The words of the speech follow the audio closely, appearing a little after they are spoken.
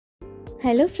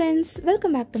Hello friends,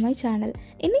 welcome back to my channel.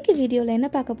 இன்னைக்கு வீடியோல என்ன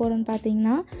பார்க்க போறோம்னு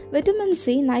பாத்தீங்கன்னா விட்டமின்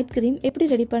சி நைட் கிரீம் எப்படி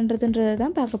ரெடி பண்றதுன்றதை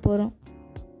தான் பார்க்க போறோம்.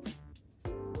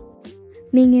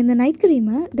 நீங்க இந்த நைட்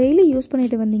கிரீமை டெய்லி யூஸ்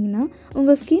பண்ணிட்டு வந்தீங்கன்னா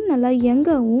உங்க ஸ்கின் நல்லா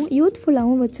யங்காவும்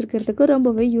யூத்ஃபுல்லாவும் வச்சிருக்கிறதுக்கு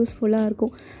ரொம்பவே யூஸ்ஃபுல்லா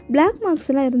இருக்கும். Black marks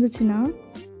எல்லாம் இருந்துச்சுன்னா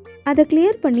அதை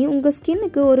கிளியர் பண்ணி உங்க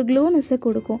ஸ்கின்னுக்கு ஒரு க்ளோனஸை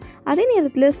கொடுக்கும். அதே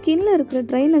நேரத்தில் ஸ்கின்ல இருக்கிற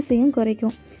ட்ரைனஸையும்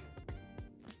குறைக்கும்.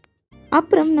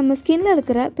 அப்புறம் நம்ம ஸ்கின்ல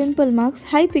இருக்கிற பிம்பிள் மார்க்ஸ்,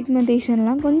 ஹை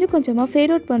பிக்மெண்டேஷன்லாம் கொஞ்சம் கொஞ்சமாக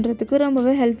ஃபேட் அவுட் பண்ணுறதுக்கு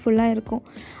ரொம்பவே ஹெல்ப்ஃபுல்லாக இருக்கும்.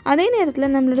 அதே நேரத்தில்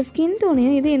நம்மளோட ஸ்கின்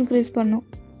டோனையும் இது இன்க்ரீஸ் பண்ணும்.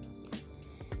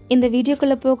 இந்த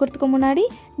வீடியோக்குள்ளே போகிறதுக்கு முன்னாடி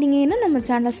நீங்கள் இன்னும் நம்ம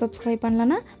சேனலை சப்ஸ்கிரைப்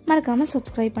பண்ணலன்னா மறக்காமல்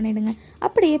சப்ஸ்கிரைப் பண்ணிவிடுங்க.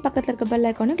 அப்படியே பக்கத்தில் இருக்க பெல்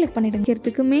ஐக்கானை கிளிக் பண்ணிவிடுங்க.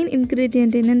 இதுக்கு மெயின்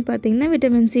இன்க்ரீடியன்ட் என்னென்னு பார்த்தீங்கன்னா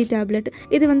விட்டமின் சி டேப்லெட்.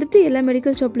 இது எல்லா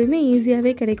மெடிக்கல் ஷாப்லேயுமே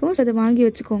ஈஸியாகவே கிடைக்கும். ஸோ அதை வாங்கி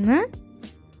வச்சுக்கோங்க.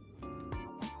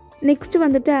 Next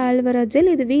aloe vera gel.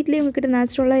 இது வீட்லேயே உங்ககிட்ட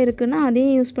நேச்சுரலாக இருக்குன்னா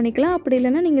அதையும் யூஸ் பண்ணிக்கலாம். அப்படி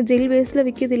இல்லைன்னா நீங்கள் ஜெல் பேஸில்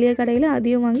விற்கிது இல்லையா கடையில்,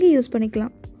 அதையும் வாங்கி யூஸ்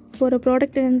பண்ணிக்கலாம். ஒரு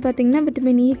ப்ராடக்ட் என்னென்னு பார்த்தீங்கன்னா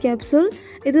விட்டமின் இ கேப்சூல்.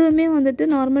 இதுவுமே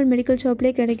நார்மல் மெடிக்கல்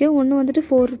ஷாப்லேயே கிடைக்கும். ஒன்று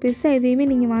 4 rupees. இதையுமே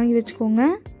நீங்கள் வாங்கி வச்சுக்கோங்க.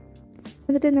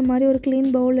 இந்த மாதிரி ஒரு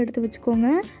க்ளீன் பவுல் எடுத்து வச்சுக்கோங்க.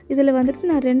 இதில்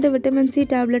நான் 2 விட்டமின் சி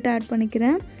டேப்லெட் ஆட்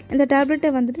பண்ணிக்கிறேன். இந்த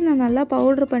டேப்லெட்டை நான் நல்லா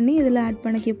பவுடர் பண்ணி இதில் ஆட்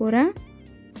பண்ணிக்க போகிறேன்.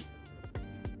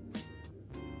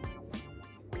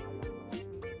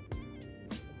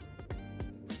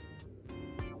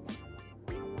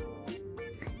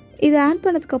 இது ஆட்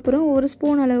பண்ணதுக்கப்புறம் 1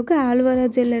 ஸ்பூன் அளவுக்கு ஆல்வரா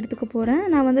ஜெல் எடுத்துக்க போகிறேன்.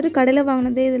 நான் கடையில்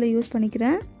வாங்கினதே இதில் யூஸ்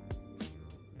பண்ணிக்கிறேன்.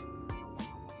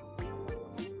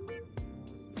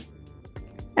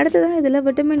 அடுத்ததாக இதில்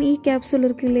விட்டமின் இ கேப்சூல்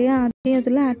இருக்குது இல்லையா, அதையும்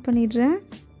இதில் ஆட் பண்ணிடுறேன்.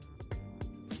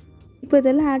 இப்போ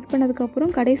இதெல்லாம் ஆட்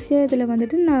பண்ணதுக்கப்புறம் கடைசியாக இதில்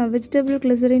நான் வெஜிடபிள்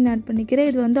கிளிசரின் ஆட் பண்ணிக்கிறேன்.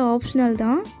 இது ஆப்ஷனல்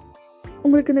தான்.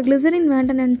 உங்களுக்கு இந்த கிளிசரின்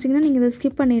வேண்டாம்னு நினச்சிங்கன்னா நீங்கள் இதை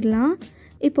ஸ்கிப் பண்ணிடலாம்.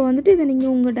 இப்போ இதை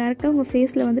நீங்கள் டேரெக்டாக உங்கள்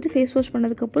ஃபேஸில் ஃபேஸ் வாஷ்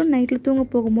பண்ணதுக்கப்புறம் நைட்டில் தூங்க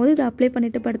போகும்போது இதை அப்ளை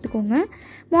பண்ணிவிட்டு படுத்துக்கோங்க.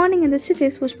 மார்னிங் எந்திரிச்சு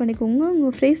ஃபேஸ் வாஷ் பண்ணிக்கோங்க.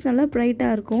 உங்கள் ஃபேஸ் நல்லா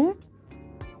ப்ரைட்டாக இருக்கும்.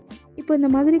 இப்போ இந்த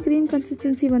மாதிரி க்ரீம்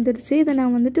கன்சிஸ்டன்சி வந்துடுச்சு. இதை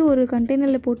நான் ஒரு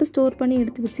கண்டெய்னரில் போட்டு ஸ்டோர் பண்ணி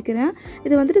எடுத்து வச்சுக்கிறேன்.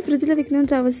 இது ஃப்ரிட்ஜில்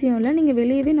வைக்கணுன்ற அவசியம் இல்லை. நீங்கள்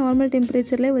வெளியவே நார்மல்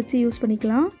டெம்பரேச்சரில் வச்சு யூஸ்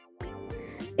பண்ணிக்கலாம்.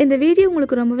 இந்த வீடியோ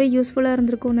உங்களுக்கு ரொம்பவே யூஸ்ஃபுல்லாக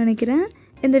இருந்திருக்கும்னு நினைக்கிறேன்.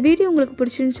 இந்த வீடியோ உங்களுக்கு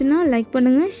பிடிச்சிருந்துச்சுன்னா லைக்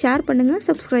பண்ணுங்கள், ஷேர் பண்ணுங்கள்,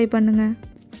 சப்ஸ்கிரைப் பண்ணுங்கள்.